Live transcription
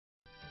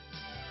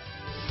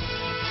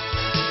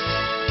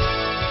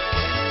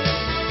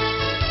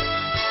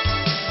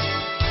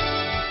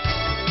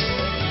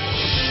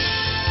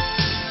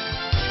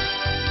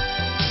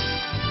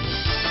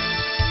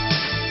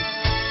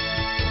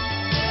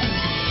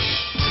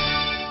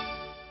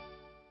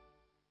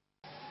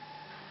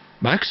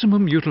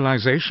Maximum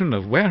utilization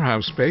of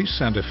warehouse space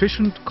and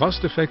efficient,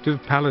 cost-effective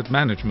pallet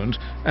management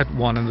at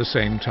one and the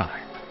same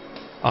time.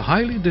 A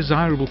highly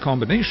desirable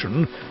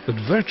combination, but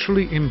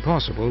virtually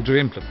impossible to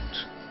implement.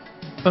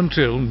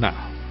 Until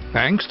now,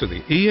 thanks to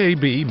the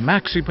EAB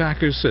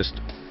Maxipacker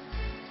system.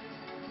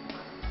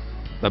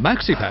 The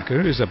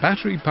Maxipacker is a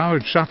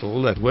battery-powered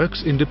shuttle that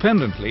works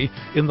independently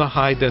in the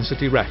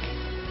high-density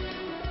racking.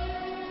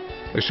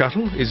 The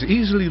shuttle is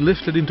easily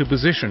lifted into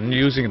position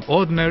using an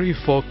ordinary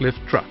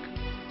forklift truck.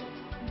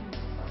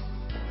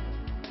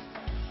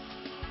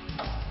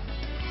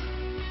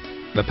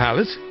 The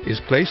pallet is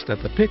placed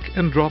at the pick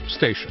and drop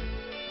station.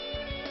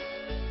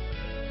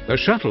 The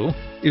shuttle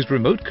is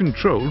remote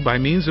controlled by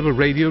means of a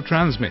radio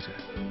transmitter.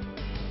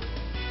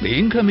 The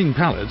incoming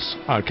pallets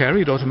are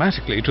carried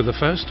automatically to the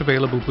first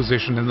available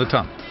position in the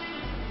tunnel.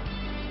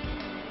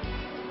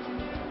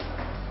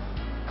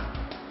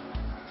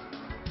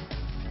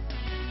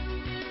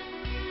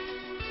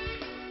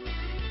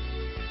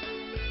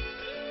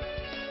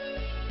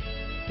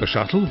 The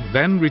shuttle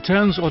then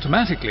returns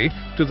automatically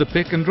to the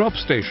pick and drop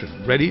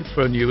station, ready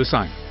for a new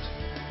assignment.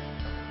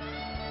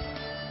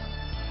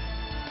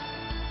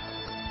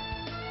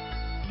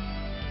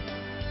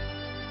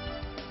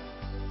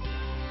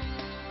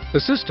 The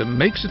system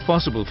makes it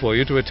possible for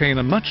you to attain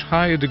a much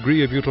higher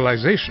degree of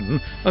utilization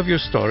of your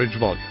storage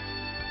volume.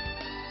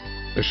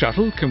 The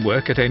shuttle can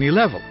work at any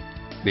level,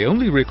 the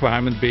only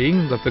requirement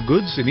being that the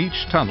goods in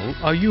each tunnel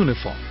are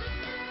uniform.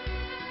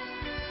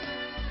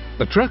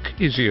 The truck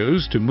is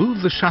used to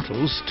move the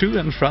shuttles to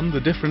and from the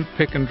different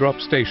pick and drop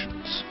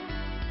stations.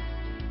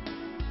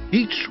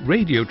 Each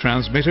radio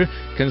transmitter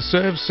can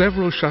serve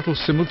several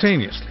shuttles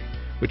simultaneously,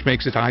 which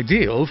makes it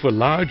ideal for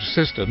large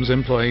systems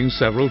employing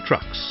several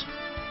trucks.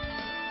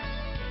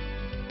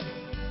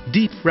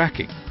 Deep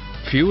racking,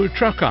 fewer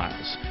truck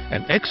aisles,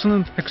 and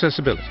excellent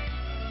accessibility.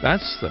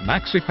 That's the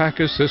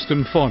Maxipacker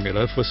system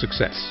formula for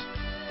success.